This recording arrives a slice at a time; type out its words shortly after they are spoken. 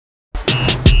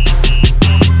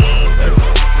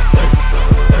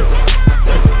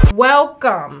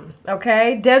welcome,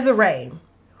 okay, Desiree,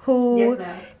 who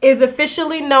is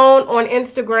officially known on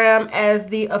Instagram as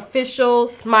the official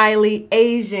smiley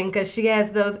Asian, because she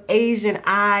has those Asian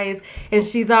eyes and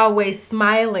she's always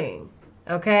smiling.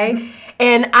 Okay.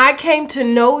 And I came to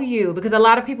know you because a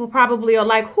lot of people probably are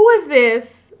like, who is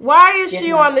this? Why is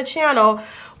she on the channel?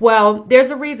 Well,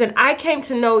 there's a reason. I came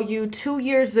to know you 2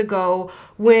 years ago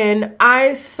when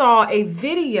I saw a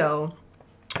video,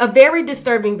 a very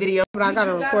disturbing video. But I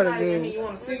gotta record it, dude. You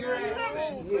want a cigarette?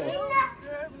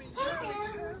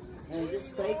 And just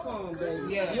stay calm,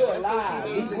 baby. Yeah, you're alive.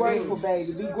 Be grateful,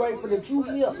 baby. Be grateful that you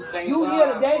here. You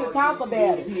here today to talk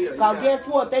about it. Because guess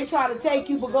what? They try to take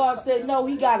you, but God said, no,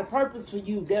 he got a purpose for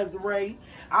you, Desiree.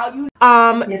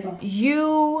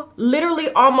 You literally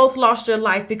almost lost your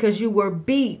life because you were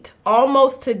beat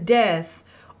almost to death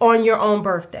on your own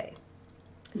birthday.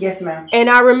 Yes, ma'am. And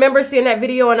I remember seeing that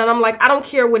video and I'm like, I don't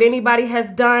care what anybody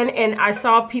has done. And I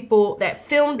saw people that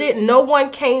filmed it. No one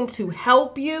came to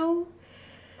help you.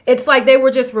 It's like they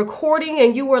were just recording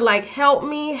and you were like, help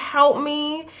me, help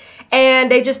me.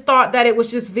 And they just thought that it was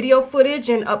just video footage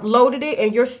and uploaded it.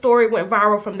 And your story went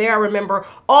viral from there. I remember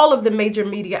all of the major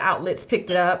media outlets picked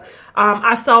it up.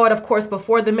 I saw it, of course,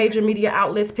 before the major media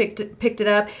outlets picked it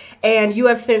up. And you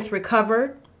have since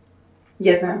recovered.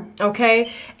 Yes, ma'am.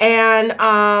 Okay. And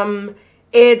I'm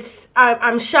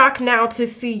shocked now to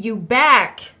see you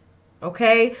back.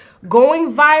 Okay,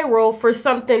 going viral for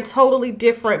something totally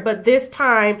different, but this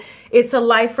time it's a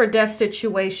life or death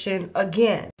situation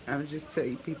again. I would just tell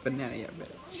you people now, y'all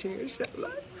better cherish your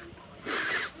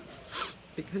life.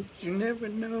 Because you never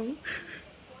know.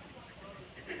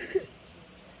 You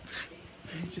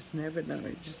just never know.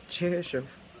 Just cherish your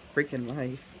freaking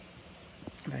life.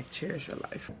 Like, cherish your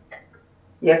life.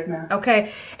 Yes, ma'am.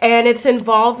 Okay, and it's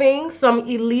involving some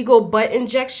illegal butt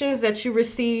injections that you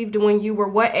received when you were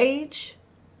what age?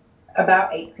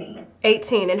 About 18.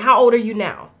 18. And how old are you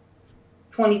now?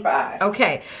 25.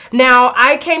 Okay. Now,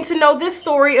 I came to know this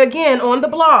story again on the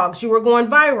blogs. You were going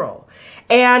viral.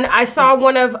 And I saw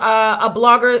one of the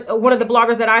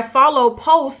bloggers that I follow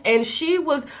post, and she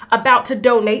was about to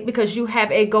donate because you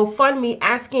have a GoFundMe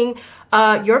asking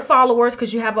your followers,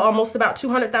 because you have almost about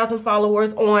 200,000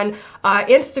 followers on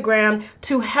Instagram,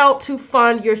 to help to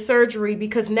fund your surgery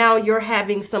because now you're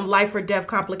having some life or death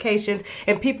complications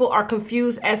and people are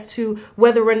confused as to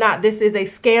whether or not this is a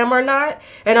scam or not.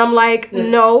 And I'm like,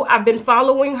 no, I've been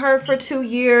following her for 2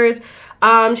 years.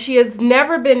 She has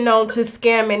never been known to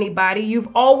scam anybody. You've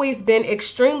always been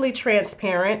extremely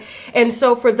transparent. And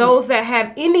so for those that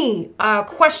have any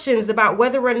questions about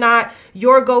whether or not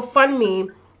your GoFundMe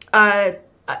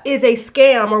is a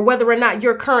scam or whether or not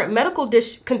your current medical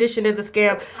condition is a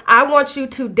scam, I want you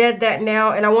to dead that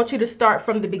now. And I want you to start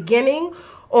from the beginning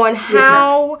on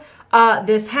how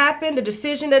this happened, the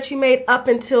decision that you made up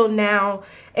until now.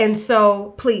 And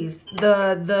so please,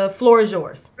 the floor is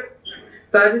yours.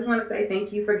 So I just want to say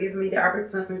thank you for giving me the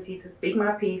opportunity to speak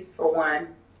my piece, for one.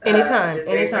 Anytime, just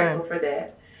very anytime. grateful for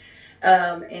that.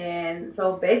 And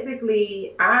so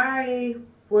basically, I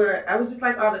was just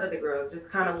like all the other girls, just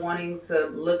kind of wanting to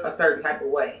look a certain type of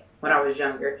way when I was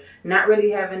younger. Not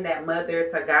really having that mother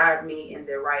to guide me in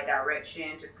the right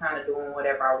direction, just kind of doing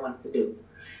whatever I wanted to do.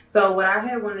 So what I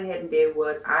had went ahead and did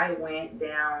was I went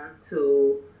down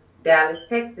to Dallas,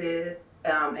 Texas,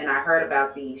 and I heard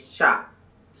about these shots.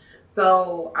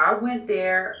 So I went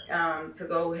there to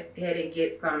go ahead and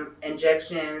get some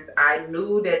injections. I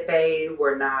knew that they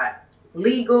were not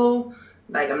legal.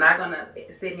 Like, I'm not going to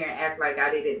sit here and act like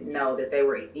I didn't know that they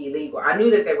were illegal. I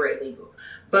knew that they were illegal.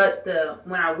 But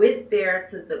when I went there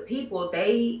to the people,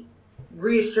 they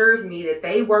reassured me that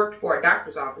they worked for a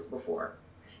doctor's office before.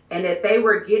 And that they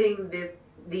were getting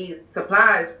these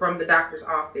supplies from the doctor's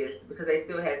office because they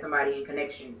still had somebody in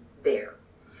connection there.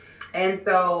 And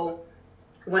so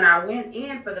when I went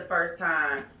in for the first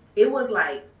time, it was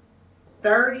like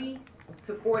 30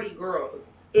 to 40 girls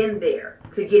in there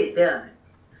to get it done.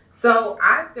 So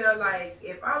I feel like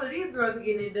if all of these girls are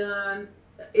getting it done,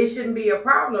 it shouldn't be a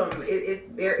problem.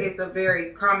 It's a very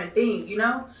common thing, you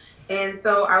know? And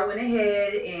so I went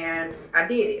ahead and I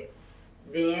did it.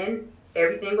 Then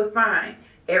everything was fine.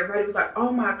 Everybody was like,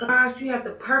 oh my gosh, you have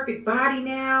the perfect body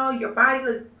now. Your body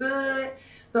looks good.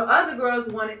 So other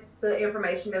girls wanted the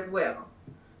information as well.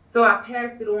 So I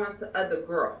passed it on to other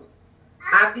girls.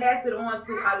 I passed it on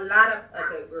to a lot of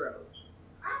other girls.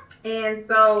 And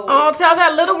so... Oh, tell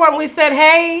that little one we said,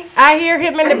 hey, I hear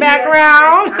him in the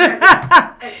background.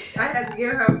 I had to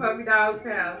give her a puppy dog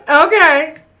tail.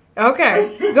 Okay.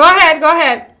 Okay. Go ahead. Go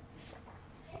ahead.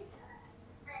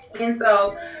 And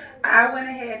so I went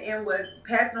ahead and was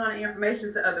passing on the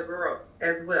information to other girls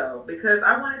as well because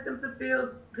I wanted them to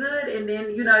feel good. And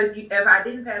then, you know, if I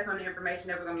didn't pass on the information,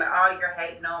 they were going to be like, oh, you're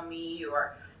hating on me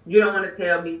or you don't want to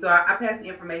tell me. So I passed the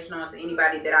information on to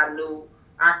anybody that I knew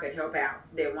I could help out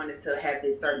that wanted to have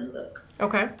this certain look.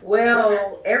 Okay.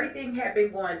 Well, everything had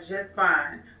been going just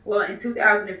fine. Well, in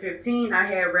 2015, I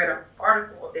had read an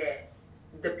article that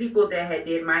the people that had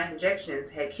did my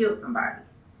injections had killed somebody.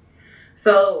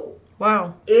 So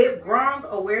wow, it brought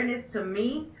awareness to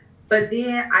me. But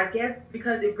then I guess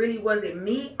because it really wasn't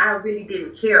me, I really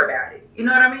didn't care about it. You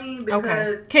know what I mean?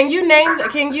 Because okay. Can you name?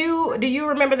 Do you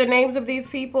remember the names of these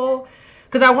people?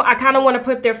 Because I kind of want to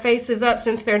put their faces up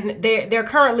since they're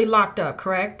currently locked up,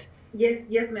 correct?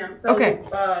 Yes, ma'am. So, okay.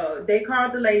 They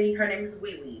called the lady. Her name is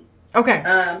Wee Wee. Okay.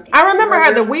 I remember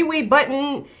her the Wee Wee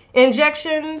button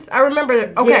injections. I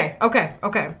remember. Okay.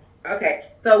 Yeah. Okay.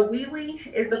 So Wee Wee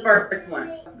is the first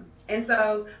one. And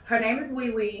so her name is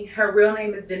Wee Wee. Her real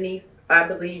name is Denise, I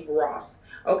believe, Ross.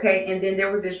 Okay. And then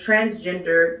there was this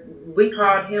transgender. We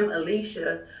called him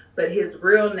Alicia, but his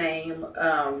real name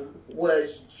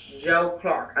was Joe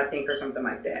Clark, I think, or something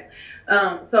like that.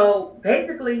 So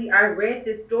basically, I read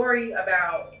this story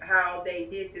about how they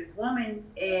did this woman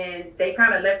and they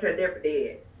kind of left her there for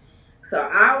dead. So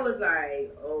I was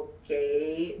like,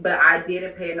 okay, but I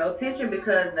didn't pay no attention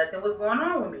because nothing was going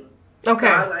on with me. Okay.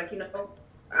 So I was like, you know,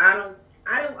 I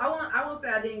won't say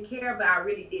I didn't care, but I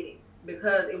really didn't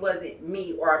because it wasn't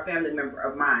me or a family member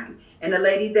of mine. And the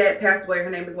lady that passed away, her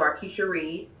name is Waukesha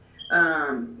Reed.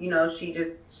 You know, she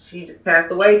just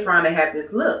passed away trying to have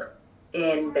this look,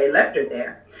 and they left her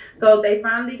there. So they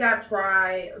finally got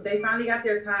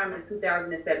their time in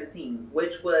 2017,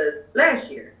 which was last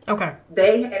year. Okay.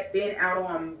 They had been out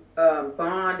on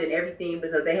bond and everything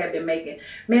because they had been making,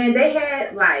 man, they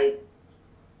had like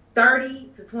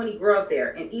 30 to 20 girls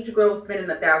there, and each girl was spending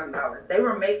 $1,000. They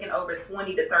were making over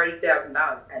 $20,000 to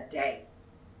 $30,000 a day.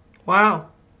 Wow.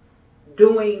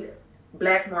 Doing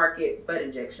black market butt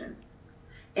injections.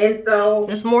 And so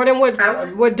it's more than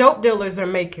what dope dealers are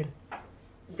making.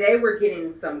 They were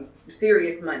getting some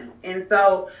serious money. And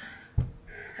so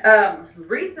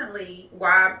recently,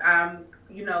 why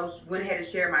went ahead and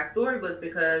shared my story was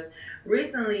because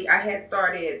recently I had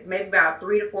started, maybe about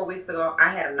 3 to 4 weeks ago, I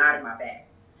had a knot in my back.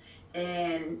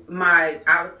 And I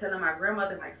was telling my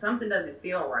grandmother, like, something doesn't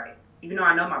feel right. Even though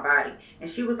I know my body. And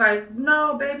she was like,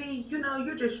 no, baby, you know,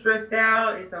 you're just stressed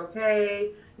out. It's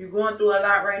okay. You're going through a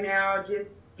lot right now. Just,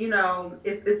 you know,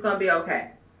 it's going to be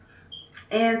okay.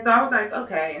 And so I was like,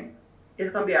 okay,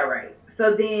 it's going to be all right.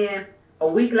 So then a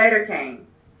week later came.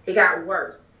 It got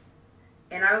worse.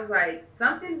 And I was like,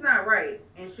 something's not right.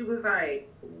 And she was like,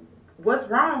 what's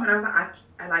wrong? And I was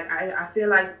like, I feel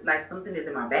like something is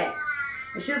in my back.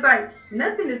 And she was like,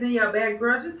 nothing is in your bag,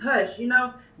 girl. Just hush. You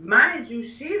know, mind you,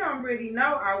 she don't really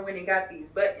know I went and got these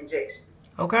butt injections.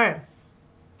 Okay.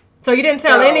 So you didn't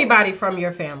tell anybody from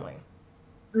your family?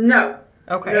 No.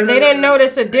 Okay. And they didn't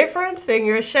notice a difference in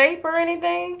your shape or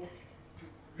anything?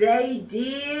 They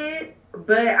did,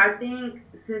 but I think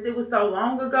since it was so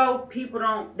long ago,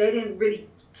 they didn't really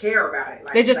care about it.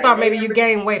 Like, they just thought maybe you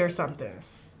gained weight or something.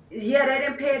 Yeah, they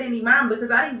didn't pay it any mind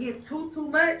because I didn't get too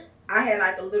much. I had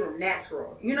like a little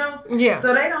natural, you know? Yeah.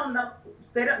 So they don't know.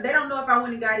 They don't know if I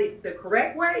went and got it the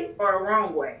correct way or the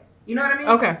wrong way. You know what I mean?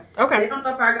 Okay. They don't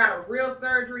know if I got a real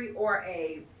surgery or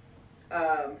a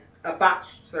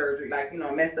botched surgery, like, you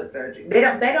know, messed up surgery. They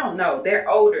don't know. They're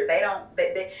older. They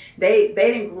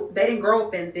didn't grow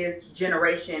up in this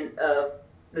generation of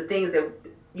the things that,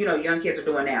 you know, young kids are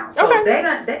doing now. So they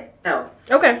know.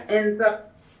 Okay. And so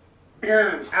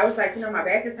I was like, you know, my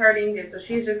back is hurting. So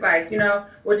she's just like, you know,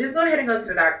 well, just go ahead and go to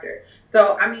the doctor.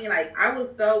 So, I mean, like, I was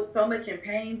so much in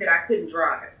pain that I couldn't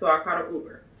drive. So I called an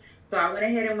Uber. So I went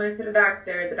ahead and went to the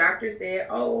doctor. The doctor said,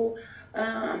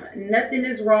 nothing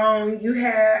is wrong. You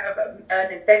have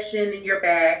an infection in your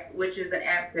back, which is an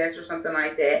abscess or something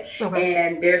like that. Okay.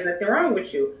 And there's nothing wrong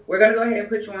with you. We're going to go ahead and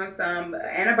put you on some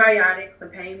antibiotics, some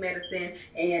pain medicine.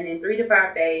 And in 3 to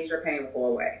 5 days, your pain will go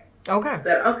away. Okay. I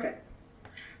said, okay.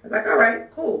 I was like, all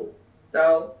right, cool.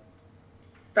 So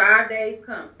 5 days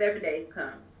come, 7 days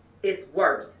come. It's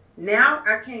worse. Now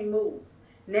I can't move.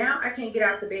 Now I can't get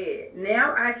out the bed.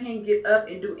 Now I can't get up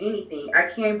and do anything. I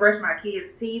can't brush my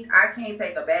kids' teeth. I can't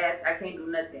take a bath. I can't do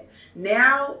nothing.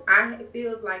 Now it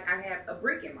feels like I have a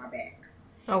brick in my back.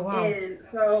 Oh, wow. And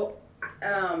so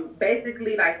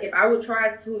basically, like, if I would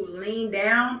try to lean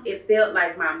down, it felt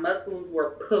like my muscles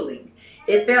were pulling.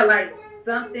 It felt like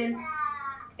something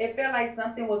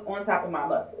was on top of my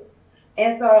muscles.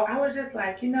 And so I was just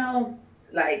like, you know,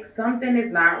 like, something is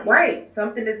not right.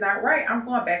 Something is not right. I'm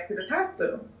going back to the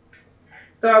hospital.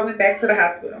 So I went back to the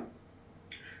hospital.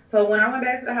 So when I went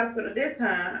back to the hospital this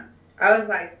time, I was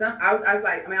like, I was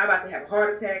like, I mean, I'm about to have a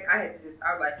heart attack. I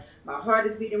was like, my heart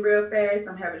is beating real fast.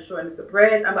 I'm having shortness of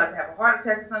breath. I'm about to have a heart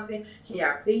attack or something. Can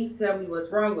y'all please tell me what's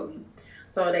wrong with me?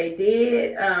 So they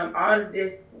did all of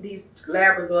these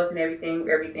lab results and everything,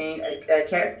 a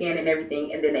CAT scan and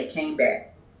everything, and then they came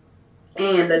back.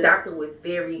 And the doctor was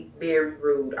very, very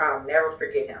rude. I'll never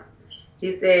forget him.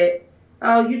 He said,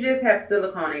 "Oh, you just have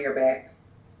silicone in your back."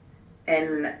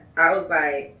 And I was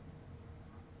like,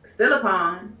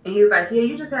 "Silicone?" And he was like, "Yeah,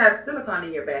 you just have silicone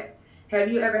in your back. Have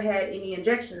you ever had any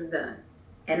injections done?"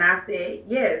 And I said,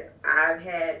 "Yes, I've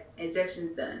had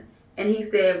injections done." And he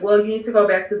said, "Well, you need to go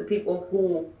back to the people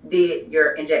who did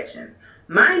your injections.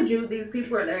 Mind you, these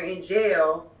people are in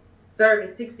jail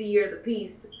serving 60 years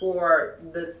apiece for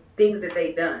the things that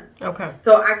they've done." Okay.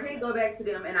 So I can't go back to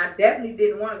them, and I definitely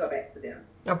didn't want to go back to them.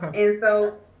 Okay. And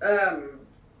so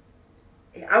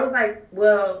I was like,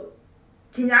 "Well,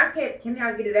 can y'all get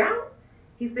it out?"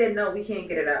 He said, "No, we can't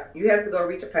get it out. You have to go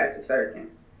reach a plastic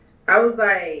surgeon." I was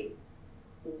like,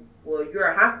 "Well, you're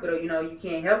a hospital, you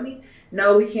can't help me?"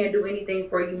 "No, we can't do anything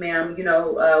for you, ma'am. We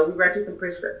write you some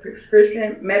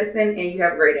prescription medicine, and you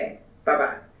have a great day.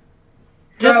 Bye-bye."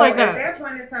 Just like that. At that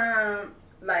point in time,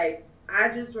 like, I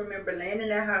just remember laying in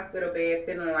that hospital bed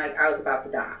feeling like I was about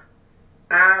to die.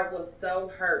 I was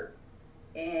so hurt.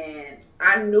 And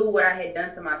I knew what I had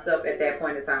done to myself at that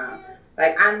point in time.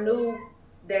 Like, I knew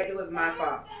that it was my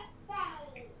fault.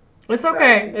 It's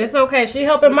okay. It's okay. She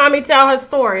helping mommy tell her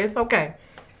story. It's okay.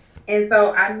 And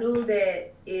so I knew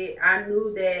that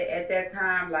at that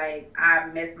time, like, I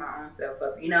messed my own self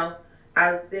up.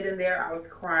 I was sitting there, I was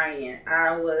crying.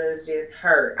 I was just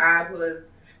hurt. I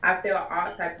felt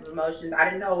all types of emotions. I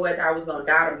didn't know whether I was gonna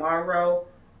die tomorrow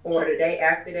or the day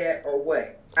after that or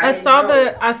what. I saw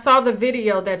the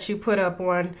video that you put up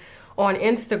on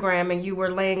Instagram, and you were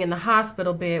laying in the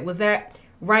hospital bed. Was that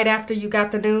right after you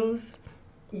got the news?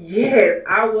 Yes,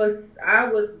 I was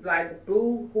like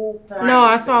boo-hoo crying. No,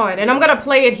 I saw it, and I'm gonna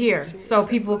play it here so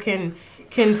people can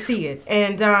see it.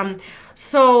 And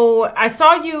so I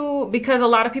saw you because a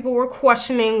lot of people were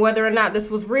questioning whether or not this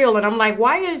was real, and I'm like,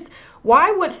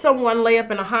 why would someone lay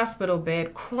up in a hospital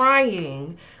bed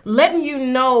crying, letting you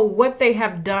know what they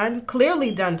have done, clearly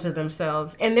done to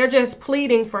themselves, and they're just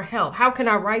pleading for help? How can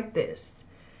I write this?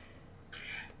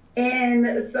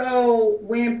 And so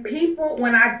let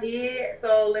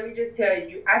me just tell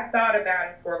you, I thought about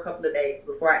it for a couple of days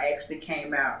before I actually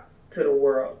came out to the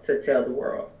world to tell the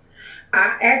world.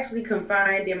 I actually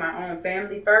confined in my own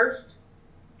family first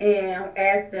and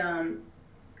asked them,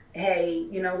 "Hey,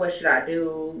 what should I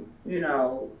do?"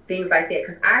 Things like that.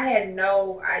 Because I had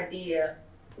no idea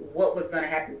what was going to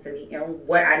happen to me and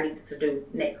what I needed to do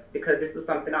next, because this was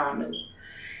something all new.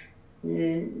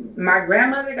 My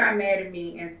grandmother got mad at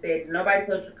me and said, "Nobody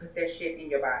told you to put that shit in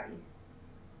your body."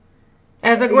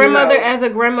 As a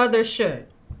grandmother should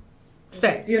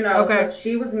say. So Okay.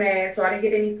 she was mad, so I didn't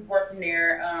get any support from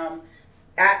there.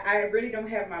 I really don't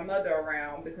have my mother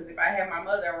around, because if I had my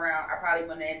mother around, I probably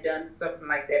wouldn't have done something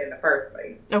like that in the first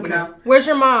place. Okay. Where's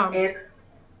your mom? And,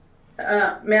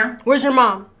 ma'am? Where's your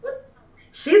mom?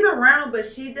 She's around, but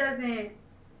she doesn't.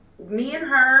 Me and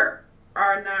her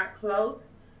are not close,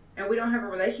 and we don't have a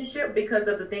relationship because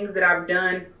of the things that I've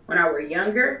done when I was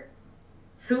younger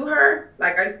to her.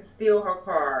 Like, I used to steal her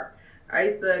car. I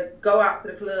used to go out to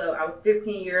the club. I was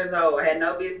 15 years old. I had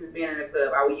no business being in the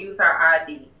club. I would use her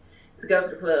ID to go to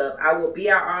the club. I would be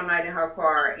out all night in her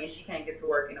car, and she can't get to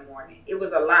work in the morning. It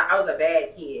was a lot. I was a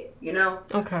bad kid,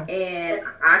 Okay. And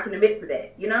I can admit to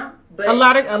that, But a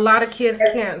lot of kids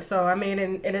can't. So I mean,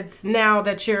 and it's now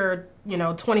that you're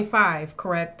 25,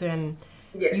 correct? And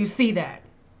yes. You see that.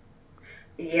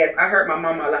 Yes, I hurt my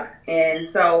mama a lot, and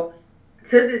so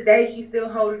to this day, she's still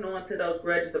holding on to those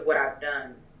grudges of what I've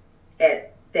done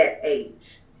at that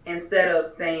age. Instead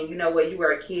of saying, "You know what, you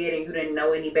were a kid and you didn't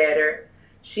know any better,"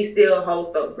 she still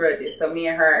holds those grudges. So me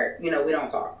and her, we don't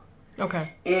talk.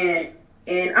 Okay.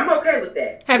 And I'm okay with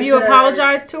that. Have you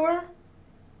apologized to her?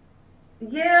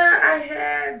 Yeah, I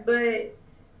have, but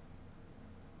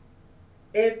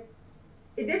if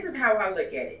this is how I look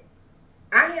at it.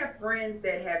 I have friends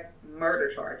that have murder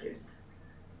charges.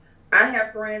 I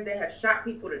have friends that have shot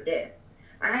people to death.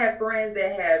 I have friends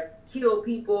that have killed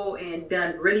people and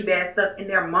done really bad stuff, and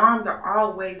their moms are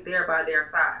always there by their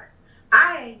side.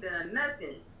 I ain't done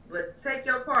nothing but take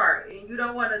your car, and you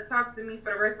don't want to talk to me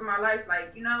for the rest of my life.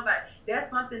 Like, that's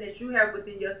something that you have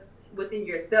within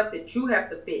yourself that you have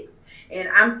to fix. And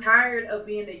I'm tired of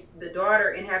being the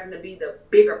daughter and having to be the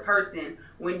bigger person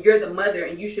when you're the mother,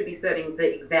 and you should be setting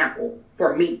the example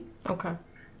for me. Okay.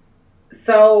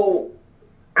 So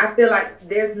I feel like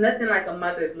there's nothing like a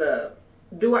mother's love.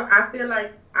 I feel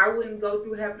like I wouldn't go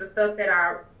through half the stuff that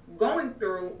I'm going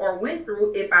through or went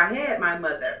through if I had my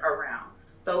mother around.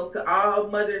 So to all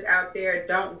mothers out there,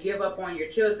 don't give up on your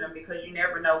children because you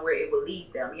never know where it will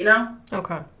lead them, you know?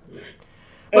 Okay.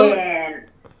 And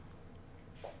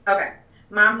okay.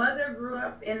 My mother grew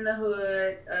up in the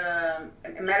hood,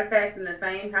 matter of fact, in the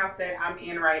same house that I'm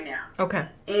in right now. Okay.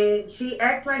 And she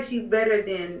acts like she's better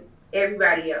than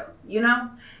everybody else, you know?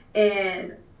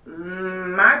 And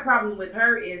my problem with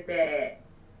her is that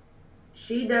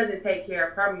she doesn't take care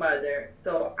of her mother,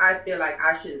 so I feel like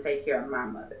I shouldn't take care of my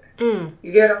mother.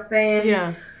 You get what I'm saying?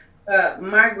 Yeah.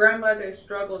 My grandmother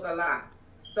struggles a lot.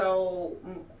 So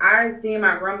I see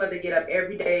my grandmother get up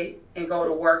every day and go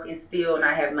to work and still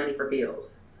not have money for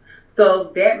bills.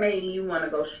 So that made me want to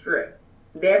go strip.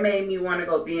 That made me want to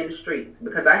go be in the streets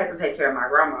because I had to take care of my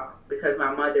grandma because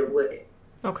my mother wouldn't.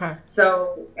 Okay.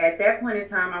 So at that point in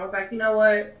time, I was like, you know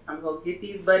what? I'm going to get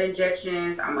these butt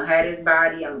injections. I'm going to have this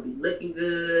body. I'm going to be looking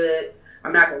good.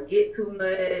 I'm not going to get too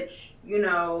much, you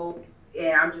know,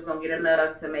 and I'm just going to get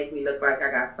enough to make me look like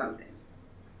I got something.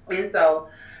 And so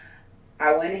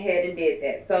I went ahead and did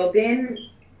that. So then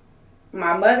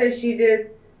my mother, she just,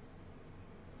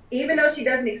 even though she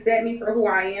doesn't accept me for who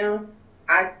I am,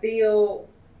 I still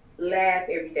laugh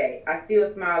every day. I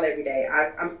still smile every day.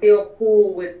 I'm still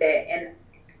cool with that. And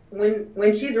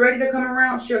when she's ready to come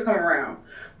around, she'll come around.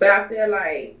 But I feel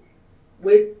like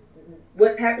with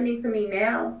what's happening to me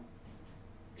now,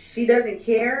 she doesn't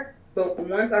care. But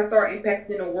once I start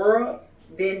impacting the world,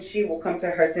 then she will come to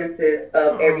her senses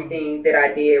of everything that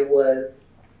I did was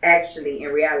actually,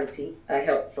 in reality, a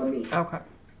help for me. Okay.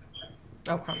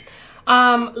 Okay.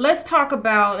 Let's talk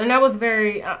about, and that was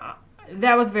very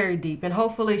deep, and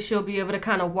hopefully she'll be able to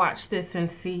kind of watch this and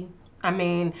see. I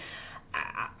mean,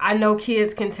 I know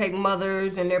kids can take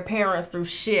mothers and their parents through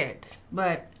shit,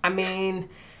 but I mean,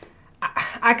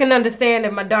 I can understand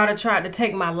if my daughter tried to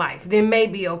take my life, then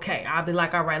maybe okay. I'll be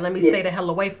like, all right, let me stay the hell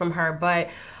away from her. But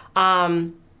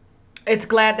it's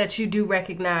glad that you do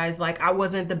recognize, like, I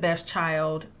wasn't the best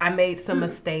child. I made some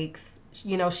mistakes.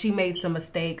 You know, she made some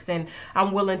mistakes, and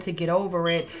I'm willing to get over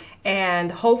it.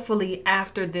 And hopefully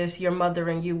after this, your mother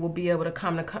and you will be able to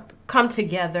come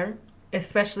together,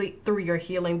 especially through your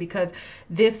healing, because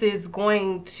this is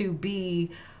going to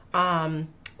be,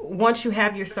 once you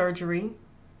have your surgery,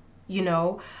 you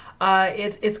know,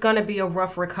 it's going to be a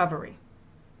rough recovery.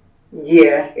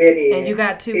 Yeah, it is. And you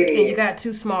got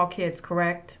two small kids,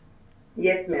 correct?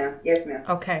 Yes, ma'am. Yes, ma'am.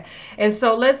 Okay. And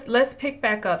so let's pick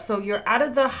back up. So you're out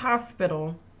of the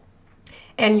hospital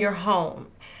and you're home.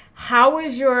 How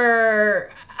is your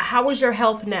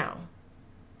health now?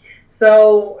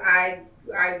 So I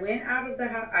went out of the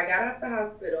I got out of the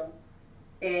hospital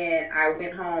and I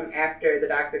went home after the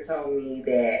doctor told me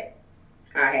that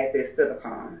I had this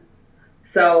silicone.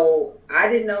 So I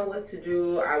didn't know what to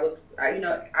do.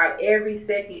 Every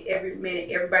second, every minute,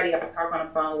 everybody I would talk on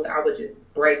the phone with, I would just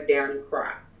break down and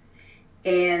cry.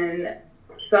 And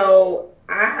so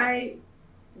I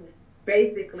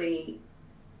basically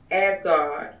asked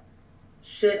God,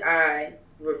 should I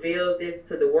reveal this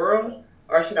to the world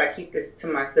or should I keep this to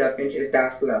myself and just die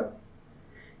slow?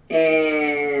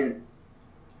 And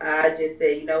I just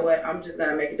said, you know what, I'm just going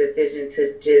to make a decision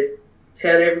to just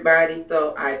tell everybody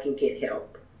so I can get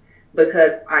help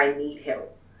because I need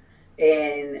help.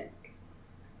 And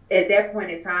at that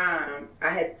point in time, I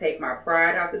had to take my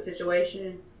pride out the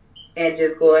situation and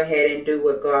just go ahead and do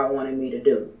what God wanted me to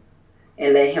do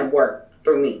and let him work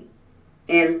through me.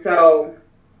 And so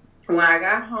when I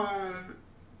got home,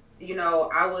 you know,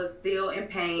 I was still in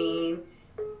pain.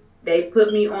 They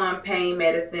put me on pain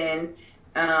medicine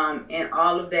and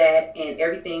all of that, and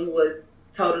everything was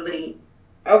totally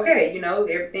okay, you know,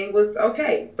 everything was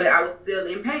okay, but I was still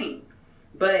in pain.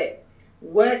 But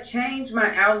what changed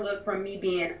my outlook from me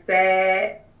being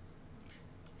sad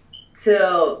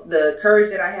to the courage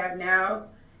that I have now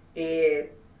is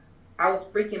I was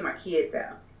freaking my kids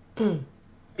out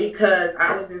because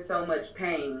I was in so much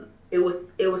pain. It was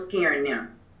scaring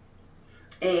them.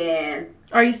 And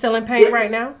are you still in pain right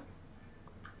now?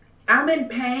 I'm in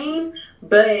pain,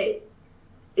 but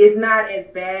it's not as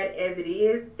bad as it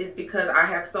is. It's because I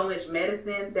have so much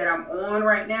medicine that I'm on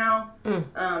right now.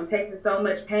 Taking so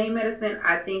much pain medicine,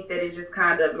 I think that it's just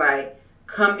kind of like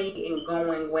coming and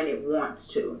going when it wants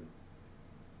to.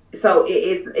 So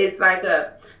it's like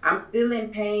I'm still in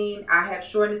pain. I have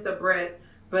shortness of breath,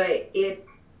 but it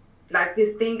like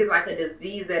this thing is like a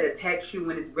disease that attacks you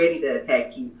when it's ready to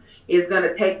attack you. It's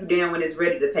gonna take you down when it's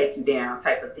ready to take you down,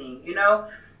 type of thing, you know.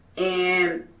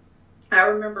 And I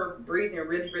remember breathing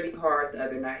really, really hard the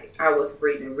other night. I was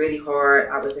breathing really hard.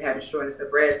 I was having shortness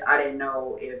of breath. I didn't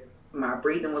know if my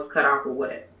breathing was cut off or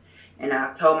what. And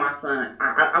I told my son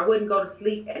I wouldn't go to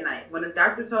sleep at night. When the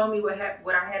doctor told me what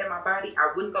I had in my body,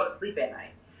 I wouldn't go to sleep at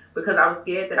night because I was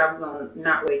scared that I was going to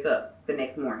not wake up the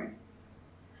next morning.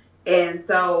 And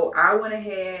so I went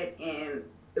ahead, and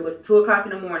it was 2 o'clock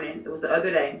in the morning. It was the other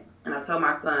day. And I told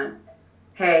my son,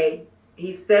 hey,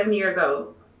 he's 7 years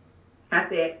old. I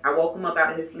said, I woke him up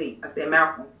out of his sleep. I said,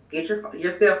 Malcolm, get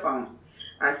your cell phone.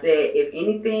 I said, if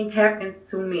anything happens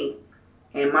to me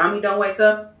and mommy don't wake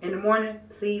up in the morning,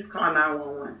 please call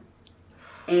 911.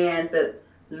 And the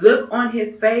look on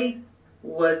his face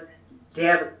was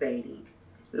devastating.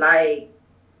 Like,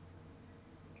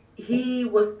 he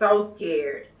was so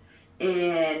scared.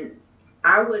 And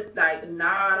I would like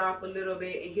nod off a little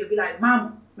bit, and he'll be like,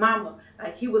 Mama, Mama.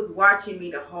 Like, he was watching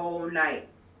me the whole night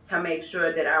to make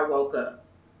sure that I woke up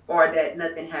or that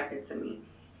nothing happened to me.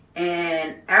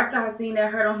 And after I seen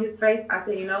that hurt on his face, I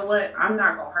said, you know what? I'm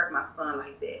not going to hurt my son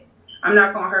like that. I'm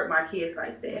not going to hurt my kids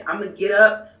like that. I'm going to get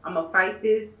up. I'm going to fight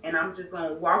this. And I'm just going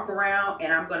to walk around,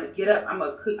 and I'm going to get up. I'm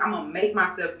going to cook. I'm going to make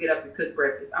myself get up and cook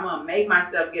breakfast. I'm going to make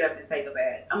myself get up and take a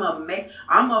bath. I'm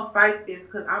going to fight this,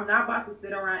 because I'm not about to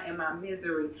sit around in my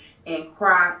misery and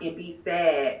cry and be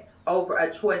sad over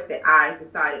a choice that I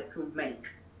decided to make.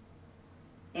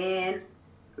 And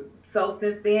so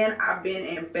since then, I've been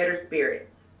in better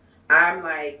spirits. I'm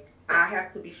like, I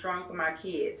have to be strong for my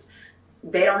kids.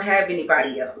 They don't have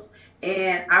anybody else.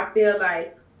 And I feel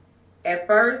like at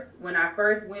first, when I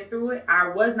first went through it, I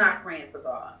was not praying to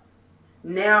God.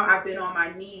 Now I've been on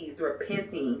my knees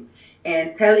repenting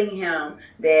and telling him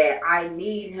that I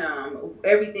need him,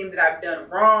 everything that I've done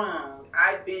wrong.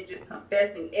 I've been just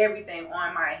confessing everything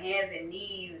on my hands and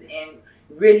knees and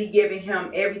really giving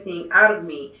him everything out of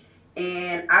me.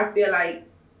 And I feel like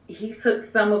he took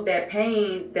some of that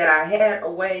pain that I had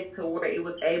away to where it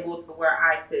was able to where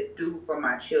I could do for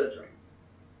my children.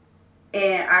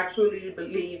 And I truly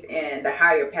believe in the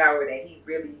higher power that he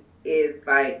really is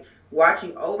like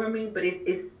watching over me, but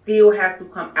it still has to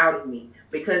come out of me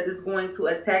because it's going to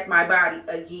attack my body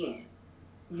again.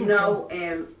 You know,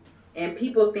 and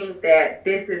people think that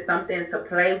this is something to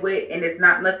play with, and it's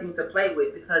not nothing to play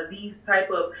with, because these type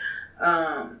of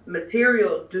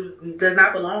material does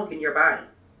not belong in your body.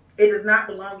 It does not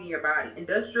belong in your body.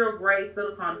 Industrial grade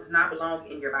silicone does not belong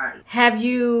in your body. Have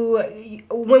you,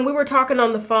 when we were talking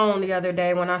on the phone the other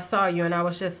day, when I saw you and I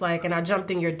was just like, and I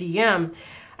jumped in your DM,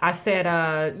 I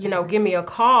said, you know, give me a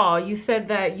call. You said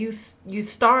that you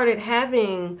started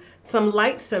having some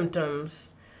light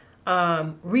symptoms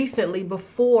recently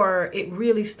before it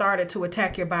really started to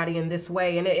attack your body in this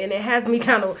way. And it has me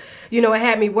kind of, you know, it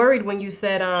had me worried when you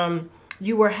said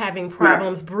you were having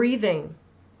problems breathing.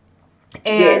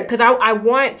 And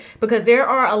because because there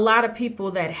are a lot of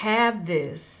people that have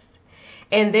this,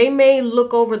 and they may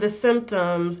look over the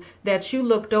symptoms that you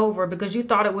looked over because you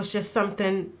thought it was just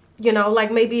something, you know,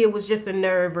 like maybe it was just a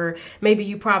nerve, or maybe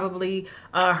you probably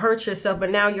hurt yourself, but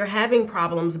now you're having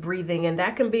problems breathing, and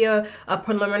that can be a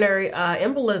preliminary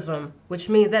embolism, which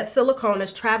means that silicone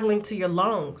is traveling to your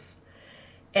lungs,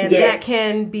 and that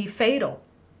can be fatal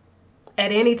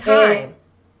at any time.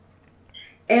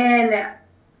 And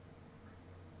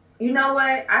you know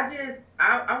what?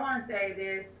 I want to say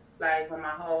this, like, with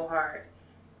my whole heart.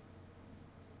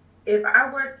 If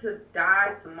I were to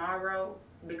die tomorrow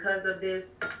because of this,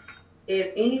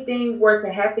 if anything were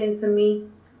to happen to me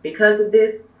because of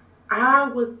this, I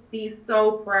would be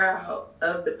so proud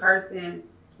of the person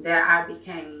that I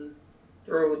became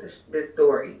through this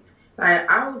story. Like,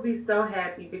 I would be so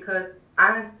happy because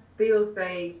I still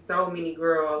saved so many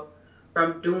girls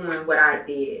from doing what I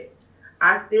did.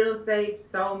 I still saved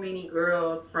so many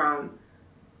girls from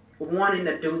wanting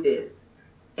to do this.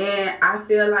 And I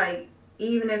feel like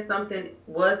even if something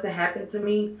was to happen to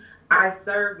me, I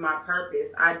served my purpose.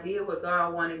 I did what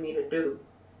God wanted me to do.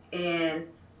 And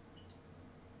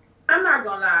I'm not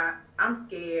going to lie, I'm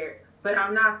scared. But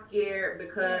I'm not scared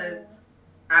because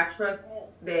I trust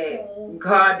that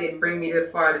God didn't bring me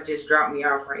this far to just drop me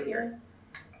off right here.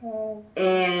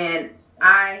 And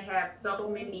I have so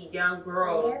many young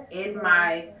girls in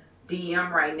my DM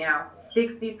right now,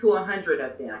 60 to 100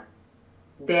 of them,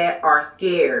 that are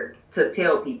scared to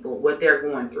tell people what they're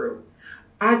going through.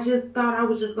 I just thought I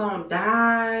was just going to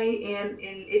die and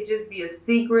it just be a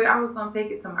secret. I was going to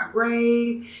take it to my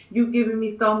grave. You giving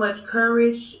me so much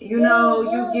courage. You know,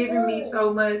 you giving me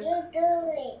so much.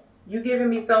 You giving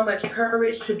me so much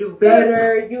courage to do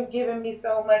better. You giving me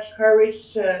so much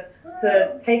courage to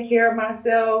take care of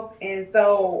myself. And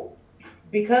so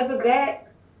because of that,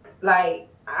 like,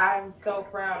 I'm so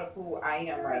proud of who I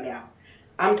am right now.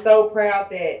 I'm so proud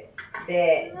that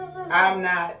I'm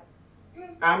not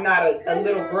a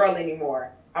little girl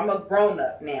anymore. I'm a grown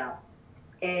up now.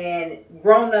 And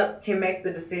grown ups can make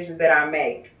the decisions that I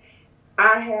make.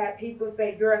 I had people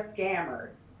say, "You're a scammer.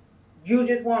 You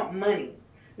just want money."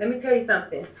 Let me tell you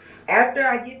something. After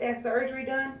I get that surgery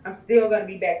done, I'm still going to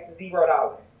be back to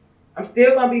 $0. I'm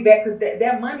still going to be back because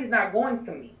that money's not going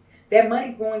to me. That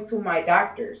money's going to my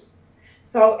doctors.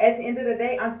 So at the end of the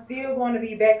day, I'm still going to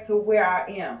be back to where I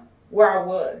am, where I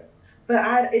was.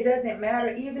 But it doesn't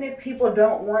matter. Even if people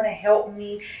don't want to help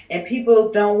me and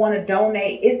people don't want to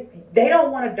donate, if they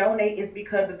don't want to donate, it's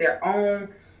because of their own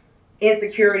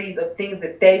insecurities of things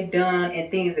that they've done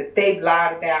and things that they've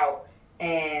lied about,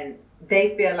 and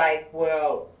they feel like,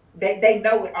 well, they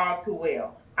know it all too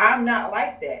well. I'm not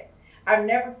like that. I've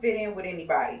never fit in with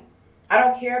anybody. I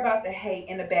don't care about the hate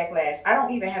and the backlash. I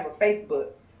don't even have a Facebook.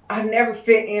 I've never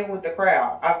fit in with the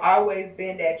crowd. I've always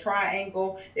been that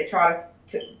triangle that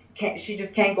she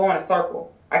just can't go in a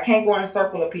circle. I can't go in a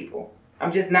circle of people.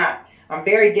 I'm just not. I'm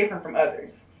very different from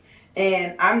others.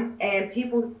 And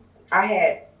people, I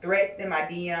had threats in my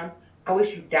DM. "I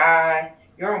wish you died.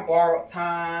 You're on borrowed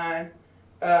time."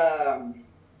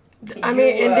 I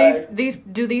mean, and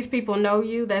these people know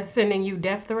you that's sending you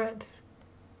death threats?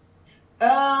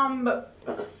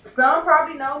 Some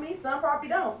probably know me, some probably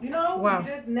don't. Wow. You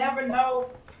just never know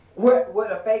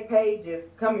where a fake page is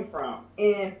coming from.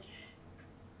 And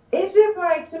it's just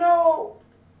like,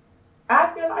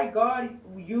 I feel like God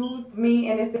used me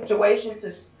in this situation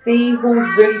to see who's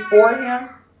really for him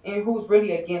and who's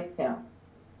really against him.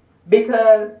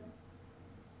 Because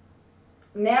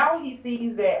now he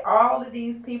sees that all of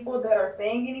these people that are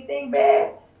saying anything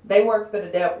bad, they work for the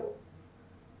devil.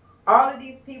 All of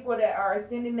these people that are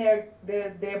sending their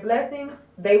blessings,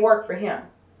 they work for him.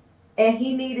 And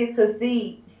he needed to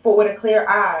see with a clear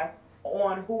eye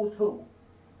on who's who.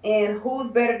 And who's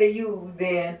better to use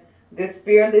than this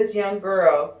fearless young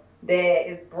girl that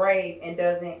is brave and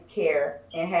doesn't care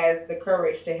and has the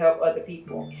courage to help other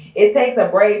people. It takes a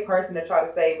brave person to try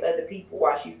to save other people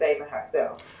while she's saving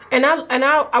herself. And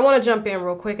I want to jump in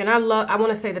real quick, and I want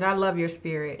to say that I love your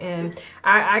spirit, and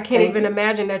I can't even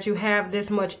imagine that you have this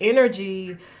much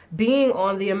energy being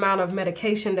on the amount of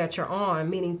medication that you're on,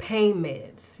 meaning pain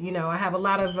meds. I have a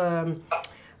lot of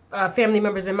family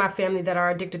members in my family that are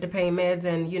addicted to pain meds,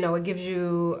 and it gives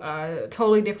you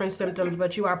totally different symptoms,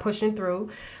 but you are pushing through.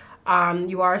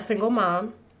 You are a single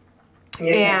mom,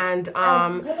 and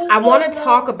I want to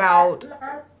talk about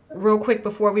real quick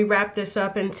before we wrap this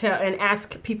up and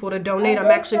ask people to donate. I'm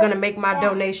actually going to make my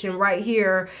donation right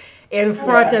here in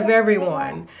front of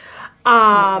everyone.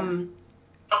 I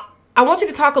want you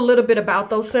to talk a little bit about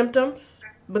those symptoms,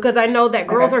 because I know that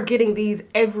girls are getting these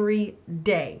every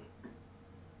day.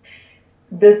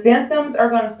 The symptoms are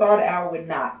going to start out with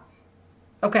knots.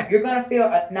 Okay. You're going to feel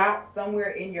a knot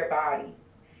somewhere in your body.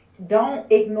 Don't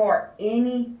ignore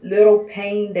any little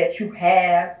pain that you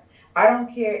have. I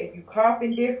don't care if you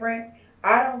coughing different.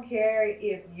 I don't care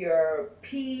if your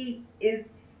pee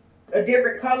is a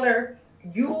different color.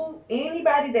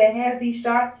 Anybody that has these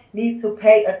shots needs to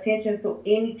pay attention to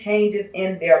any changes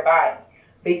in their body,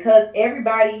 because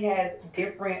everybody has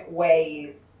different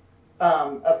ways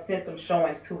of symptoms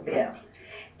showing to them.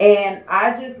 And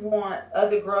I just want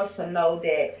other girls to know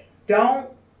that don't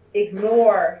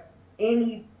ignore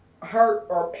any hurt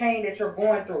or pain that you're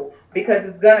going through, because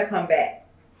it's going to come back.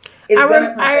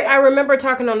 I remember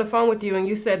talking on the phone with you, and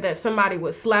you said that somebody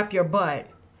would slap your butt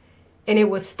and it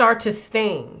would start to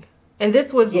sting. And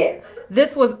this was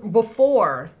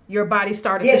before your body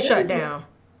started to shut down.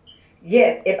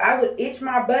 Yes. If I would itch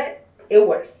my butt, it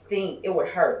would sting. It would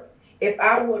hurt. If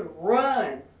I would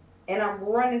run, and I'm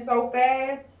running so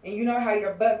fast, and you know how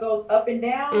your butt goes up and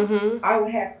down, I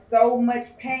would have so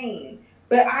much pain.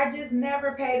 But I just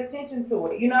never paid attention to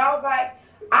it. I was like,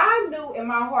 I knew in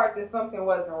my heart that something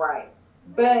wasn't right.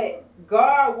 But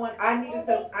I needed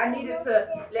to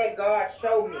let God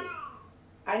show me.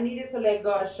 I needed to let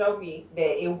God show me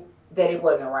that it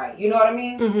wasn't right. You know what I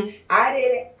mean?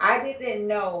 I didn't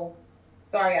know.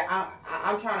 Sorry,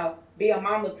 I'm trying to be a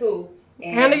mama too.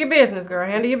 Handle your business, girl.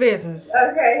 Handle your business.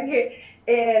 Okay.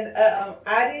 And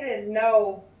I didn't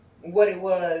know what it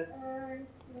was.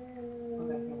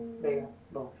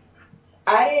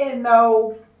 I didn't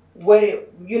know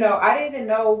I didn't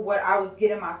know what I was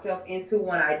getting myself into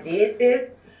when I did this.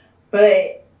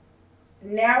 But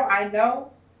now I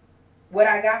know what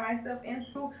I got myself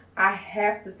into. I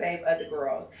have to save other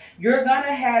girls. You're going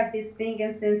to have this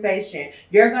stinging sensation.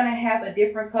 You're going to have a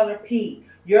different color pee.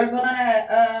 Your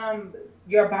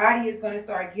body is going to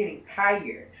start getting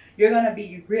tired. You're going to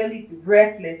be really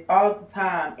restless all the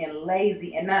time and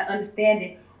lazy and not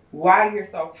understanding why you're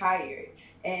so tired.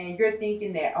 And you're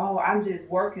thinking that, oh, I'm just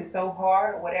working so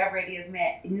hard, or whatever it is,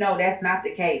 man. No, that's not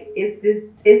the case. It's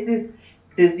this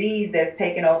disease that's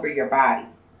taking over your body.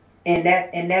 And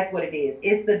that's what it is.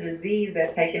 It's the disease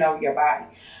that's taking over your body.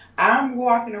 I'm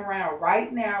walking around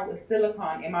right now with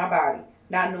silicone in my body,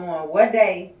 not knowing what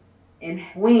day and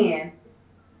when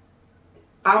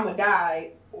I'm going to die,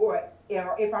 or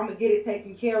if I'm going to get it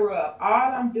taken care of.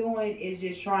 All I'm doing is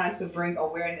just trying to bring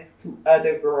awareness to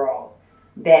other girls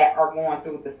that are going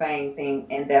through the same thing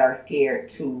and that are scared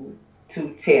to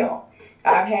tell.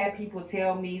 I've had people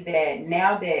tell me that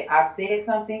now that I've said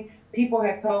something, people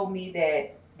have told me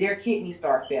that their kidneys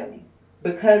start failing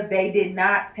because they did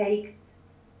not take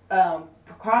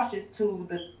precautions to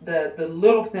the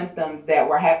little symptoms that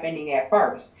were happening at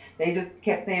first. They just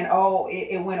kept saying, oh,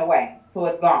 it went away, so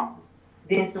it's gone.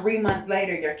 Then 3 months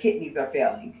later, your kidneys are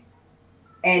failing.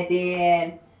 And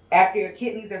then after your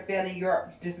kidneys are failing,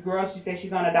 this girl, she said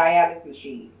she's on a dialysis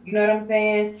machine. You know what I'm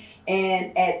saying?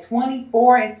 And at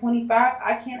 24 and 25,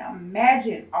 I can't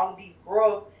imagine all of these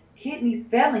girls' kidneys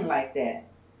failing like that.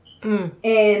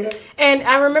 Mm. And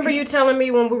I remember you telling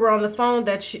me when we were on the phone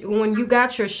that when you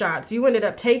got your shots, you ended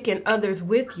up taking others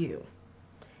with you.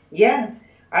 Yeah,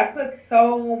 I took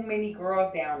so many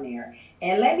girls down there.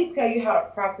 And let me tell you how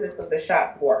the process of the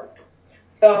shots worked.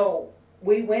 So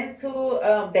we went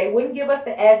to, they wouldn't give us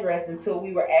the address until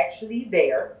we were actually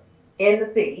there in the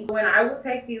city. When I would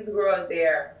take these girls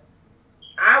there,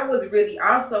 I was really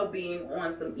also being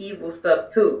on some evil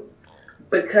stuff too,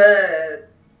 because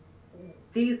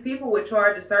these people would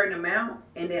charge a certain amount,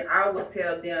 and then I would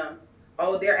tell them,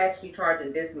 oh, they're actually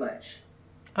charging this much.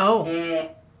 Oh.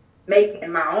 And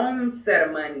making my own set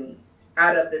of money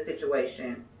out of the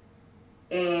situation.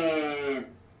 And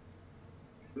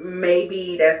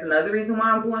maybe that's another reason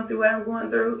why I'm going through what I'm going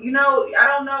through. You know, I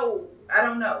don't know.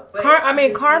 But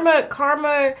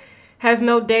karma has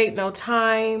no date, no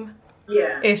time.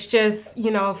 Yeah. It's just,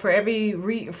 for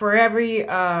every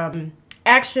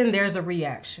action, there's a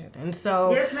reaction. And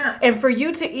so, yes, ma'am. And for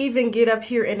you to even get up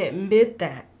here and admit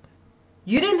that,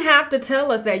 you didn't have to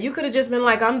tell us that. You could have just been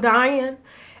like, I'm dying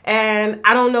and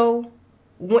I don't know,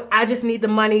 I just need the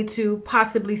money to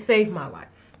possibly save my life.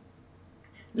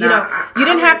 You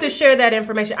didn't have to share that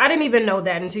information. I didn't even know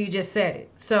that until you just said it.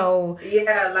 So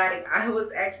yeah, like I was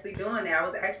actually doing that. I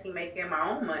was actually making my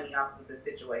own money off of the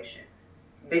situation,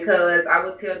 because I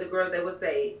would tell the girls, they would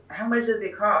say, how much does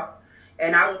it cost?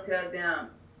 And I would tell them,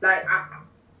 like,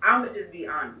 I would just be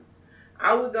honest.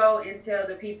 I would go and tell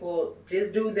the people,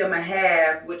 just do them a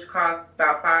half, which costs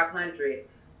about $500,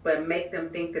 but make them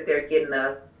think that they're getting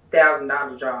a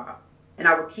 $1,000 job. And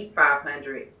I would keep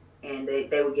 $500, and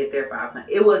they would get their $500.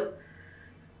 It was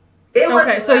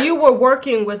okay. So you were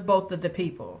working with both of the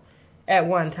people at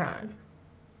one time.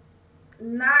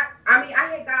 I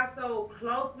had got so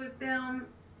close with them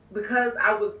because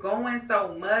I was going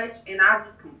so much, and I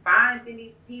just confided in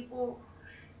these people.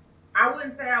 I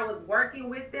wouldn't say I was working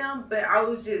with them, but I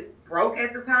was just broke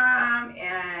at the time.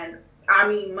 And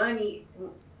money,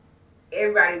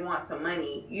 everybody wants some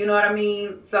money. You know what I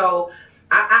mean? So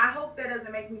I hope that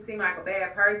doesn't make me seem like a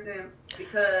bad person,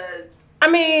 because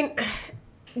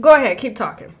go ahead, keep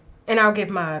talking, and I'll give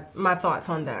my thoughts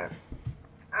on that.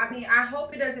 I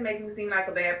hope it doesn't make me seem like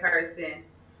a bad person,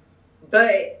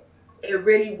 but it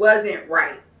really wasn't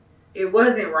right. It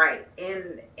wasn't right.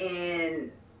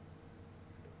 And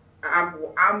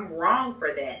I'm wrong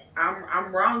for that.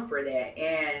 I'm wrong for that.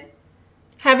 And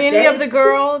have any of the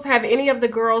girls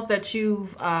that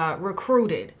you've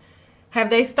recruited, have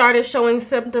they started showing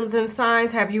symptoms and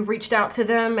signs? Have you reached out to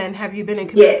them, and have you been in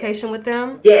communication with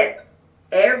them? Yes.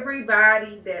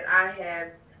 Everybody that I have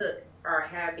took are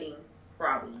having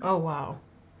problems. Oh, wow.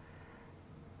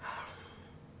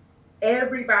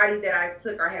 Everybody that I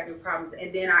took are having problems.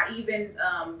 And then I even,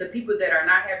 the people that are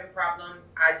not having problems,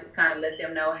 I just kind of let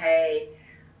them know, hey,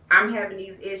 I'm having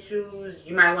these issues.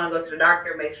 You might want to go to the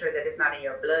doctor, make sure that it's not in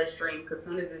your bloodstream, because as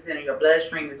soon as it's in your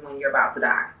bloodstream is when you're about to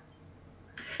die.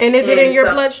 And is it in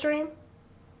your bloodstream?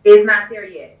 It's not there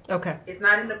yet. Okay. It's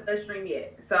not in the bloodstream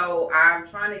yet. So I'm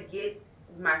trying to get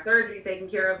my surgery taken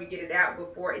care of and get it out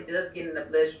before it does get in the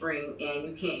bloodstream, and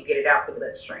you can't get it out the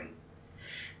bloodstream.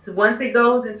 So once it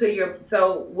goes into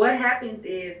so what happens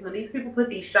is, when these people put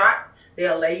these shots,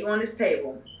 they'll lay you on this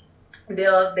table.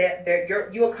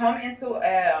 You'll come into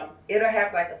it'll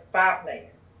have like a spa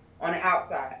place on the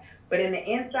outside, but in the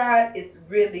inside it's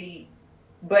really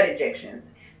butt injections.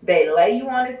 They lay you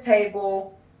on this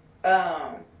table.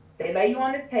 They lay you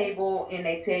on this table and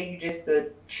they tell you just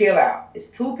to chill out. It's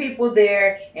 2 people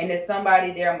there and there's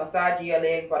somebody there massaging your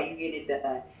legs while you get it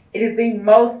done. It is the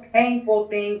most painful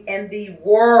thing in the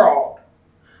world,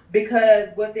 because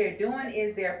what they're doing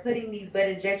is they're putting these blood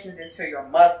injections into your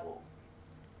muscles.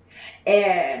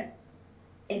 And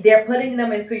they're putting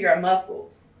them into your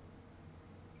muscles.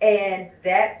 And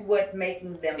that's what's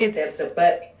making them the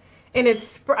butt. And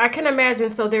I can imagine,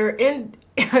 so they're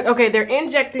they're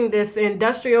injecting this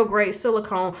industrial grade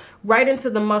silicone right into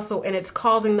the muscle, and it's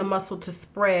causing the muscle to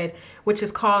spread, which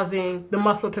is causing the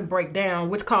muscle to break down,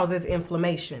 which causes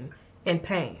inflammation and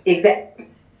pain. Exactly.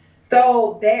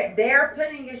 So they're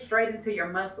putting it straight into your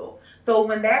muscle. So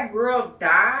when that girl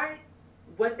died,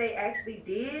 what they actually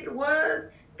did was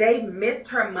they missed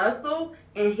her muscle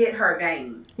and hit her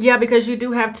vein. Yeah, because you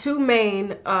do have 2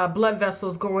 main blood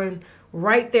vessels going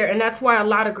right there. And that's why a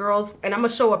lot of girls, and I'm going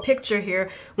to show a picture here,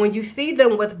 when you see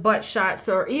them with butt shots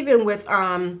or even with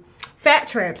fat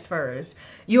transfers,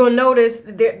 you'll notice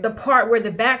the part where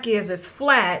the back is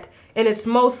flat, and it's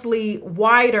mostly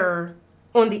wider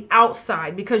on the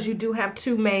outside because you do have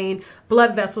 2 main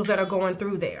blood vessels that are going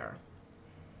through there.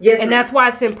 Yes, and that's why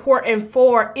it's important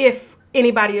for, if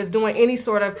anybody is doing any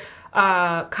sort of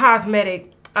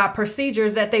cosmetic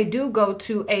procedures, that they do go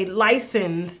to a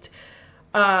licensed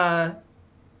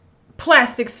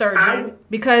plastic surgeon,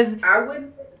 because I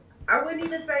wouldn't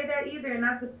even say that either.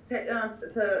 Not to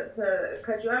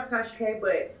cut you off, Tashak,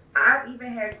 but I've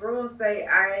even had girls say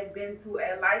I've been to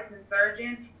a licensed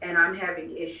surgeon and I'm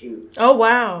having issues. Oh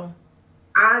wow!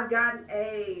 I've gotten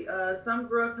some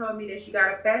girl told me that she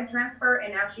got a fat transfer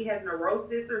and now she has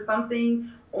neurosis or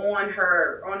something on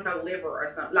her liver or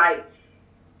something. Like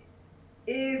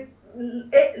and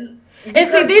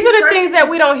see, these are the things that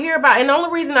we don't hear about. And the only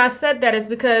reason I said that is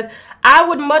because I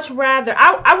would much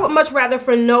rather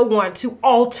for no one to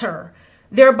alter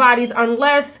their bodies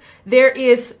unless there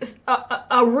is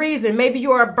a reason. Maybe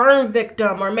you're a burn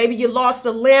victim, or maybe you lost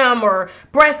a limb, or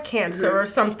breast cancer, or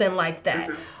something like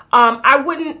that. I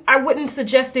wouldn't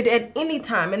suggest it at any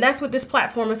time. And that's what this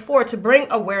platform is for, to bring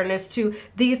awareness to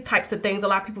these types of things. A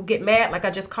lot of people get mad. Like I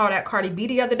just called out Cardi B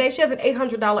the other day. She has an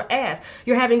 $800 ass.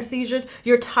 You're having seizures.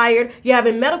 You're tired. You're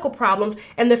having medical problems.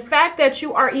 And the fact that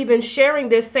you are even sharing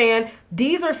this, saying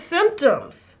these are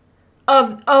symptoms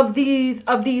of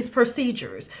these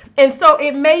procedures. And so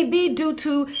it may be due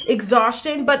to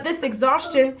exhaustion, but this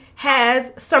exhaustion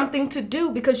has something to do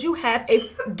because you have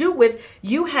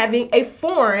you having a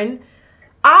foreign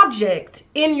object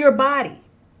in your body.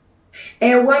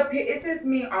 And what pisses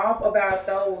me off about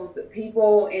those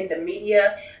people in the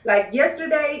media, like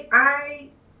yesterday, I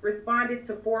responded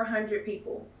to 400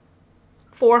 people.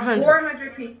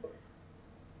 400 people.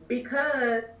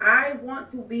 Because I want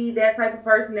to be that type of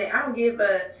person that I don't give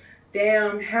a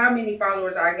damn how many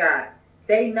followers I got.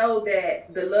 They know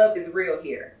that the love is real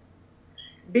here.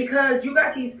 Because you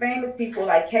got these famous people,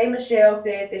 like K. Michelle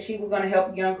said that she was going to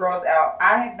help young girls out.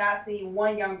 I have not seen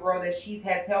one young girl that she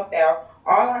has helped out.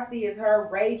 All I see is her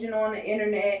raging on the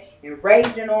internet and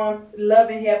raging on Love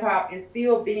and Hip Hop and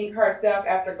still being herself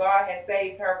after God has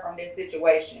saved her from this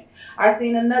situation. I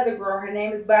seen another girl, her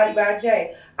name is Body by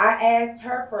J. I asked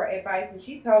her for advice and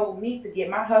she told me to get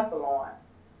my hustle on.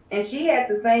 And she had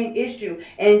the same issue.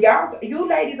 And you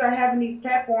ladies are having these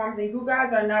platforms and you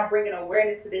guys are not bringing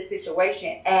awareness to this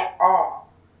situation at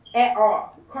all. At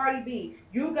all. Cardi B,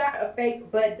 you got a fake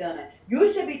butt done.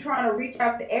 You should be trying to reach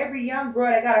out to every young girl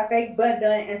that got a fake butt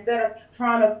done instead of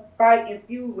trying to fight and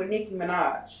feud with Nicki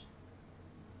Minaj.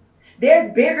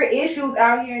 There's bigger issues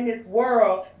out here in this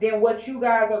world than what you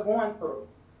guys are going through.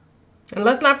 And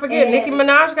let's not forget, Nicki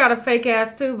Minaj got a fake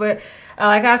ass too. But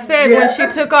like I said, when she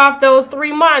took off those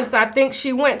 3 months, I think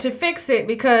she went to fix it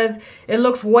because it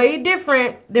looks way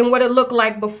different than what it looked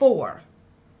like before.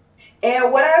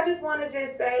 And what I just want to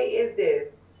just say is this.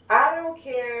 I don't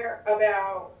care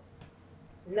about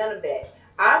none of that.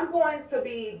 I'm going to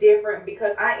be different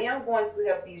because I am going to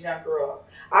help these young girls.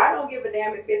 I don't give a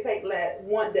damn if it takes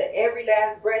every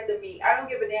last breath of me. I don't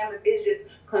give a damn if it's just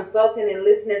consulting and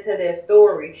listening to their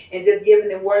story and just giving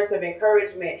them words of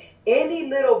encouragement. Any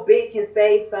little bit can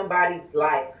save somebody's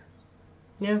life.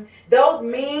 Yeah. Those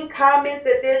mean comments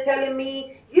that they're telling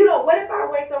me, what if I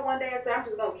wake up one day and say, I'm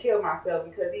just going to kill myself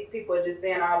because these people are just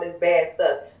saying all this bad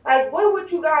stuff? Like, what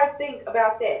would you guys think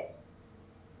about that?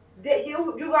 That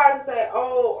you guys say,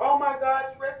 oh my gosh,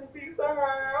 rest in peace to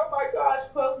her. Oh my gosh,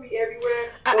 post me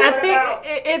everywhere.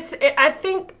 I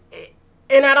think,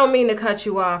 and I don't mean to cut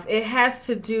you off. It has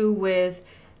to do with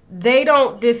they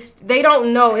don't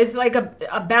know. It's like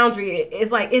a boundary.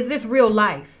 It's like, is this real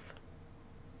life?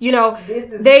 You know,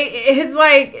 it's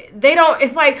like, they don't,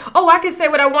 it's like, oh, I can say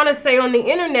what I want to say on the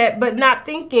internet, but not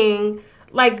thinking,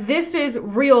 like, this is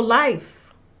real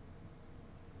life.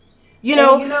 You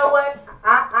know? And you know what?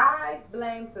 I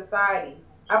blame society.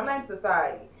 I blame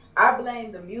society. I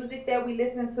blame the music that we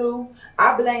listen to.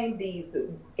 I blame these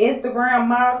Instagram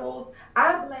models.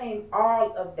 I blame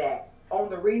all of that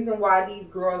on the reason why these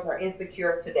girls are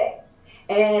insecure today.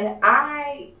 And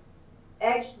I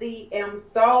actually am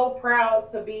so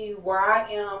proud to be where I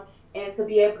am and to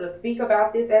be able to speak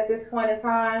about this at this point in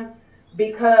time,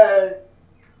 because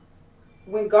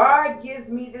when God gives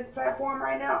me this platform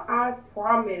right now, I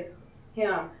promised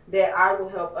him that I will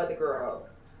help other girls.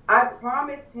 I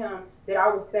promised him that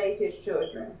I would save his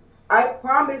children. I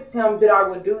promised him that I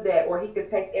would do that, or he could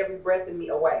take every breath of me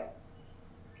away.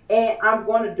 And I'm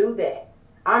going to do that.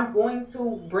 I'm going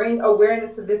to bring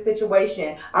awareness to this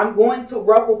situation. I'm going to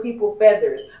ruffle people's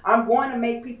feathers. I'm going to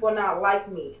make people not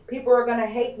like me. People are going to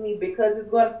hate me because it's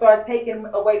going to start taking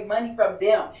away money from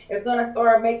them. It's going to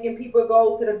start making people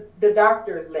go to the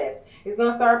doctors less. It's going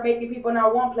to start making people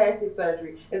not want plastic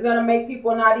surgery. It's going to make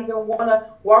people not even want to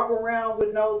walk around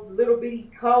with no little bitty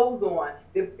clothes on.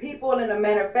 The people and the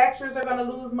manufacturers are going to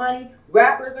lose money.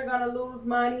 Rappers are going to lose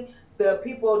money.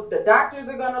 The doctors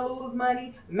are going to lose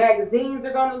money. Magazines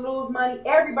are going to lose money.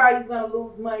 Everybody's going to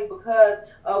lose money because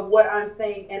of what I'm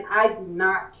saying. And I do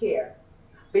not care,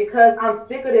 because I'm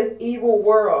sick of this evil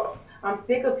world. I'm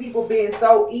sick of people being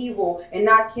so evil and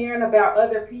not caring about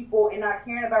other people and not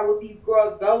caring about what these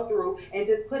girls go through, and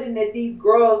just putting these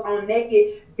girls on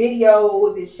naked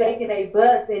videos and shaking their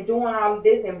butts and doing all of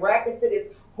this and rapping to this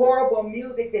horrible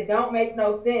music that don't make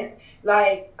no sense.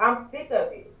 Like, I'm sick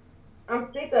of it.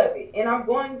 I'm sick of it, and I'm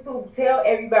going to tell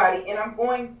everybody, and I'm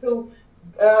going to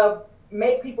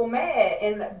make people mad,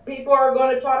 and people are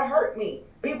going to try to hurt me.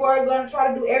 People are going to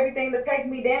try to do everything to take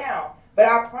me down. But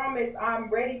I promise I'm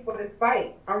ready for this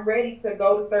fight. I'm ready to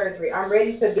go to surgery. I'm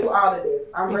ready to do all of this.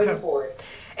 I'm ready for it.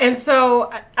 And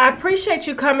so I appreciate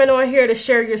you coming on here to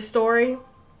share your story.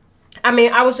 I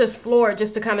mean, I was just floored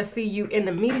just to kind of see you in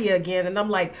the media again, and I'm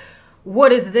like,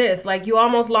 what is this? Like, you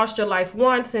almost lost your life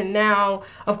once, and now,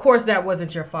 of course, that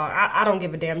wasn't your fault. I don't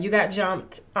give a damn. You got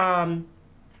jumped, and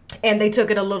they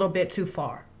took it a little bit too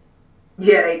far.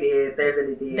 Yeah, they did. They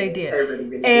really did. They did. They really,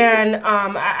 really and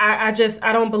did.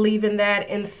 I don't believe in that.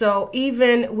 And so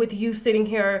even with you sitting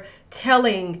here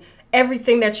telling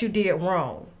everything that you did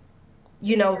wrong,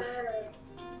 you know,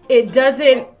 it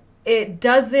doesn't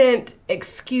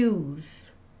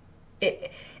excuse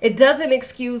it. It doesn't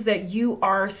excuse that you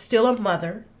are still a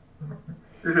mother,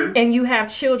 and you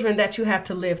have children that you have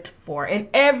to live for. And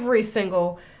every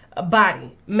single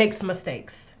body makes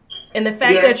mistakes. And the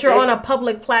fact that you're on a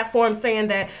public platform saying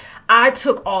that I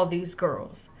took all these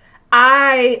girls,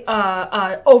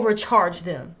 I overcharged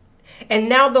them, and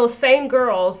now those same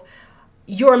girls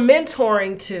you're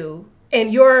mentoring to,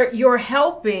 and you're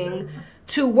helping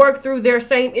to work through their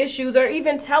same issues, or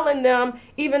even telling them,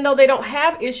 even though they don't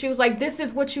have issues, like, this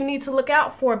is what you need to look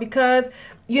out for. Because,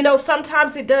 you know,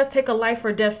 sometimes it does take a life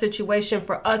or death situation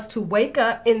for us to wake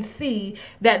up and see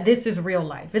that this is real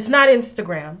life. It's not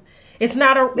Instagram. It's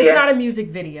not a music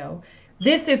video.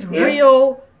 This is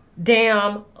real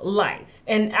damn life.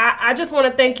 And I just want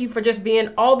to thank you for just being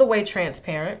all the way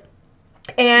transparent.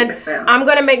 And I'm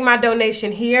going to make my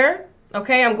donation here.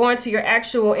 Okay, I'm going to your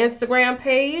actual Instagram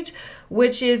page,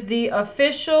 which is the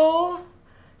official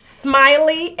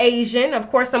Smiley Asian. Of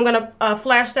course, I'm going to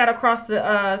flash that across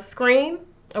the screen.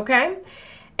 Okay.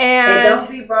 And don't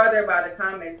be bothered by the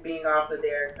comments being off of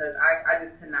there, because I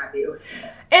just cannot deal with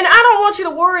it. And I don't want you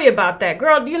to worry about that,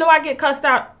 girl. You know, I get cussed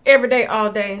out every day, all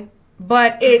day.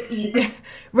 But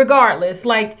regardless,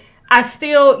 like, I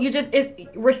still,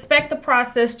 respect the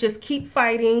process. Just keep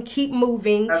fighting, keep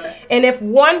moving. Okay. And if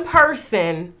one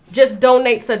person just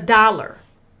donates $1,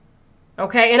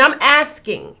 okay, and I'm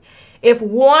asking, if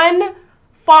one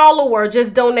follower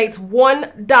just donates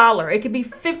 $1, it could be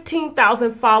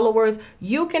 15,000 followers,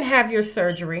 you can have your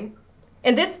surgery.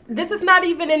 And this is not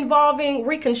even involving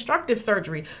reconstructive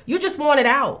surgery. You just want it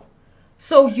out.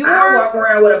 So I walk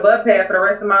around with a butt pad for the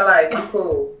rest of my life. I'm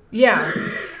cool. Yeah.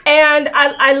 And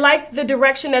I like the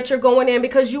direction that you're going in,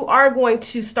 because you are going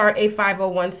to start a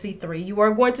 501c3. You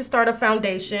are going to start a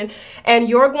foundation, and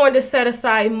you're going to set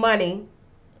aside money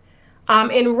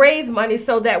and raise money,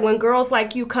 so that when girls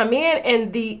like you come in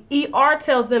and the ER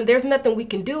tells them there's nothing we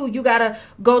can do, you got to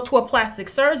go to a plastic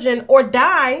surgeon or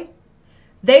die,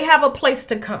 they have a place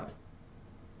to come.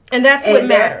 And that's what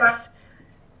matters.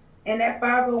 And that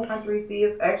 501c3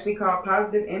 is actually called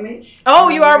Positive Image. Oh,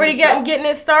 you already getting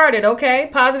it started. Okay.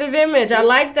 Positive Image. I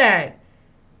like that.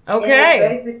 Okay.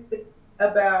 And it's basically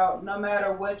about no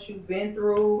matter what you've been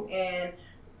through and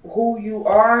who you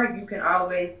are, you can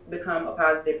always become a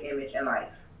positive image in life.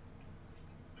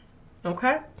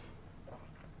 Okay.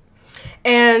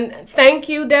 And thank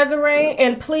you, Desiree.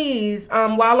 And please,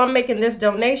 while I'm making this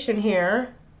donation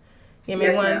here, give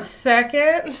me 1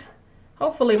 second.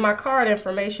 Hopefully my card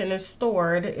information is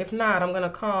stored. If not, I'm going to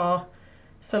call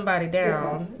somebody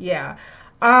down. Yeah.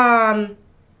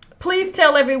 Please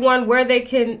tell everyone where they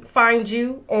can find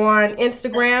you on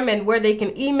Instagram and where they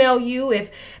can email you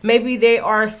if maybe they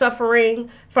are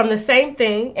suffering from the same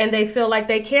thing and they feel like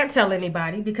they can't tell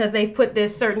anybody because they've put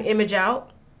this certain image out.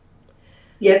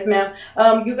 Yes, ma'am.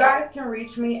 You guys can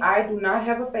reach me. I do not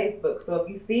have a Facebook. So if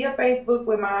you see a Facebook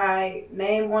with my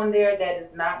name on there, that is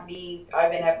not me.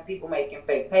 I've been having people making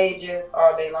fake pages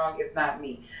all day long. It's not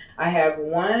me. I have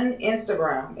one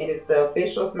Instagram. It is the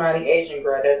official Smiley Asian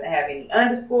Girl. It doesn't have any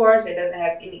underscores. It doesn't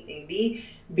have anything.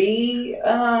 Be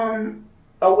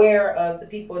aware of the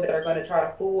people that are going to try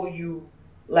to fool you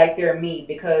like they're me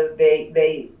because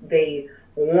they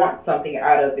want something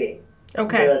out of it.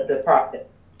 Okay. The profit.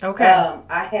 Okay.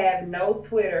 I have no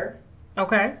Twitter.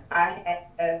 Okay. I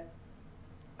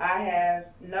have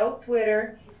no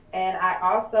Twitter, and I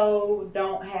also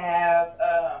don't have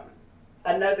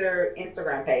another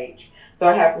Instagram page. So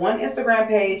I have one Instagram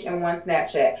page and one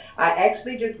Snapchat. I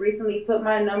actually just recently put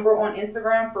my number on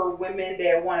Instagram for women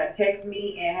that want to text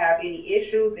me and have any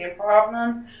issues and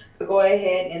problems. So go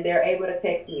ahead and they're able to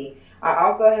text me. I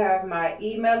also have my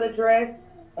email address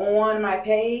on my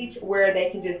page where they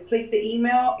can just click the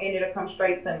email and it'll come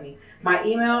straight to me. My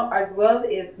email as well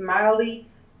is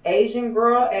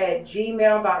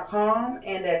smileyasiangirl@gmail.com,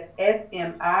 and that's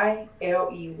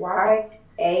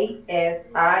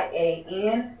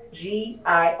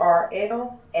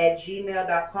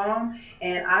SMILEYASIANGIRL@gmail.com.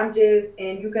 And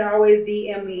you can always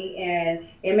DM me, and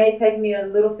it may take me a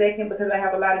little second because I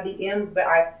have a lot of DMs, but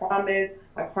I promise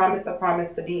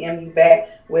to DM you back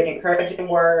with encouraging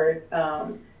words,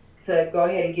 to go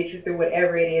ahead and get you through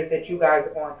whatever it is that you guys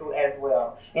are going through as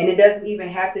well. And it doesn't even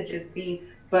have to just be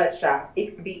butt shots.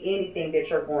 It could be anything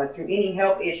that you're going through, any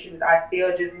health issues. I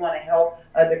still just want to help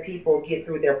other people get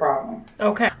through their problems.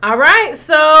 Okay. All right.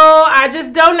 So I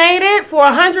just donated for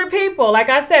 100 people. Like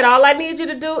I said, all I need you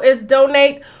to do is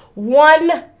donate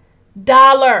 $1.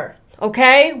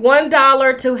 Okay?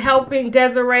 $1 to helping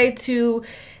Desiree to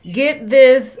get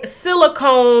this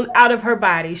silicone out of her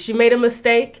body. She made a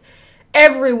mistake.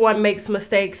 Everyone makes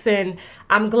mistakes, and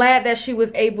I'm glad that she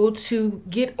was able to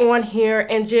get on here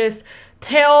and just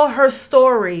tell her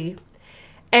story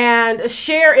and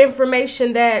share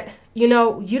information that, you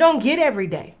don't get every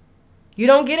day. You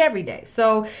don't get every day.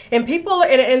 So, and people,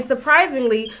 and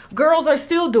surprisingly, girls are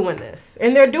still doing this.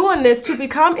 And they're doing this to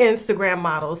become Instagram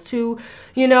models, to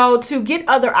get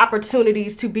other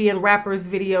opportunities to be in rappers'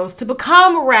 videos, to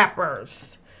become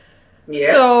rappers.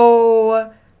 Yeah.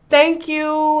 So, thank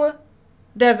you,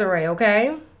 Desiree,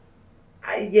 okay?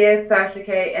 Yes, Tasha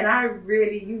K. And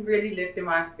you really lifted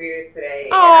my spirits today.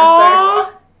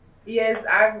 Aww. Yes,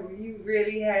 you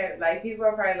really have, like, people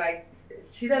are probably like,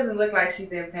 she doesn't look like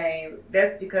she's in pain.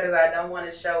 That's because I don't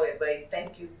want to show it, but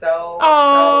thank you so.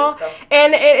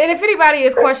 And if anybody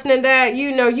is questioning that,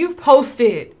 you've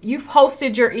posted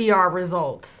your ER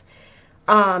results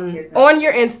on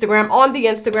your Instagram, on the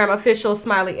Instagram official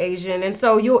Smiley Asian, and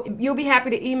so you'll be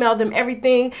happy to email them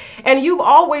everything. And you've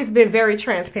always been very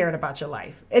transparent about your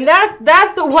life, and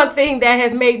that's the one thing that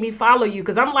has made me follow you,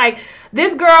 because I'm like,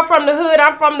 this girl from the hood,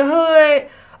 I'm from the hood.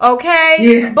 Okay.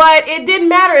 Yeah. But it didn't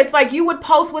matter. It's like you would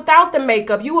post without the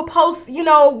makeup. You would post,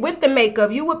 with the makeup.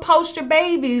 You would post your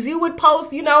babies. You would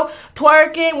post,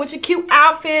 twerking with your cute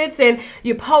outfits, and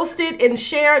you posted and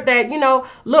shared that,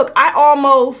 look, I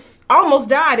almost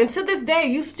died. And to this day,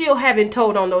 you still haven't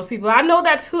told on those people. I know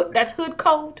that's hood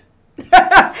code.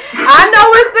 I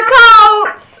know it's the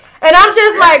code. And I'm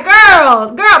just like,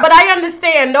 girl, but I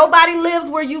understand. Nobody lives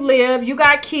where you live. You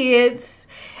got kids.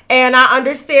 And I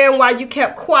understand why you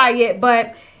kept quiet,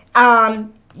 but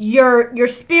your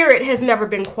spirit has never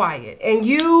been quiet. And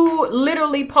you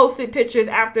literally posted pictures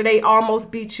after they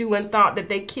almost beat you and thought that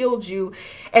they killed you.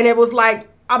 And it was like,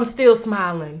 I'm still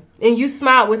smiling. And you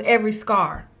smiled with every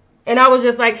scar. And I was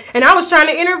just like, and I was trying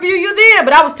to interview you then,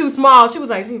 but I was too small. She was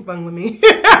like, she ain't fucking with me.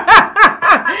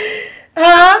 I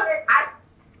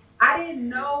didn't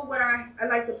know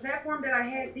like the platform that I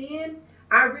had then,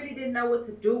 I really didn't know what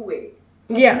to do with it.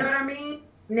 Yeah. You know what I mean?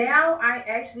 Now I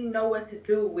actually know what to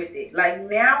do with it. Like,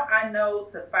 now I know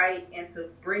to fight and to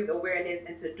bring awareness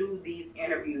and to do these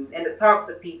interviews and to talk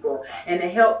to people and to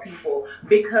help people,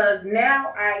 because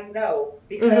now I know,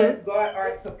 because God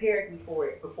already prepared me for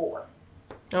it before.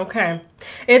 Okay.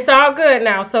 It's all good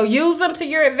now. So use them to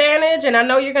your advantage. And I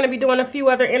know you're going to be doing a few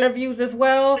other interviews as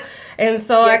well. And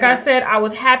so, like I said, I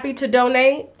was happy to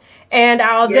donate. And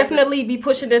I'll definitely be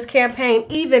pushing this campaign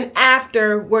even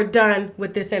after we're done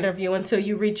with this interview until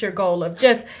you reach your goal of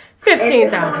just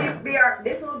 $15,000.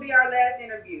 This will be our last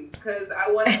interview because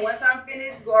once I'm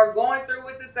finished or going through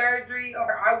with the surgery,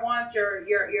 or I want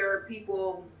your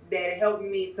people that help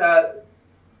me to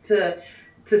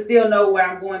still know what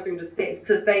I'm going through to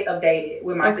stay updated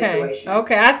with my situation.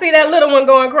 Okay, I see that little one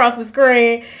going across the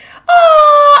screen.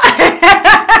 Oh,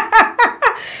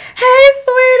 hey,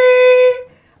 sweetie.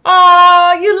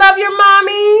 Oh, you love your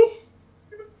mommy?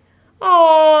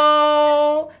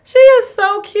 Oh, she is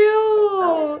so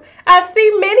cute. I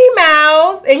see Minnie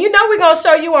Mouse, and you know we're going to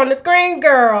show you on the screen,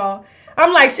 girl.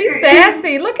 I'm like, she's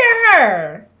sassy. Look at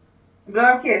her.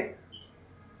 Blow a kiss.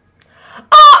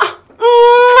 Oh,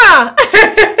 mwah.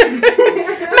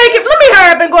 Let me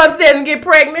hurry up and go upstairs and get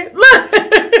pregnant. Look.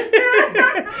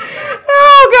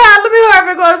 Oh God, let me hurry up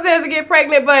and go upstairs and get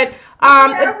pregnant. But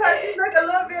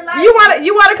you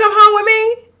wanna come home with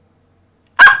me?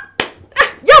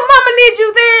 Your mama needs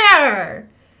you there.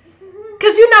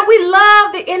 Cause you know we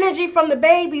love the energy from the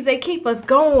babies. They keep us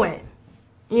going.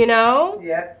 You know?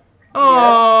 Yeah.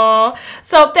 Oh,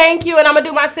 so thank you, and I'm gonna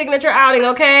do my signature outing.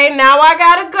 Okay, now I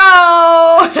gotta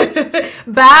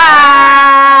go.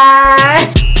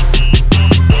 Bye.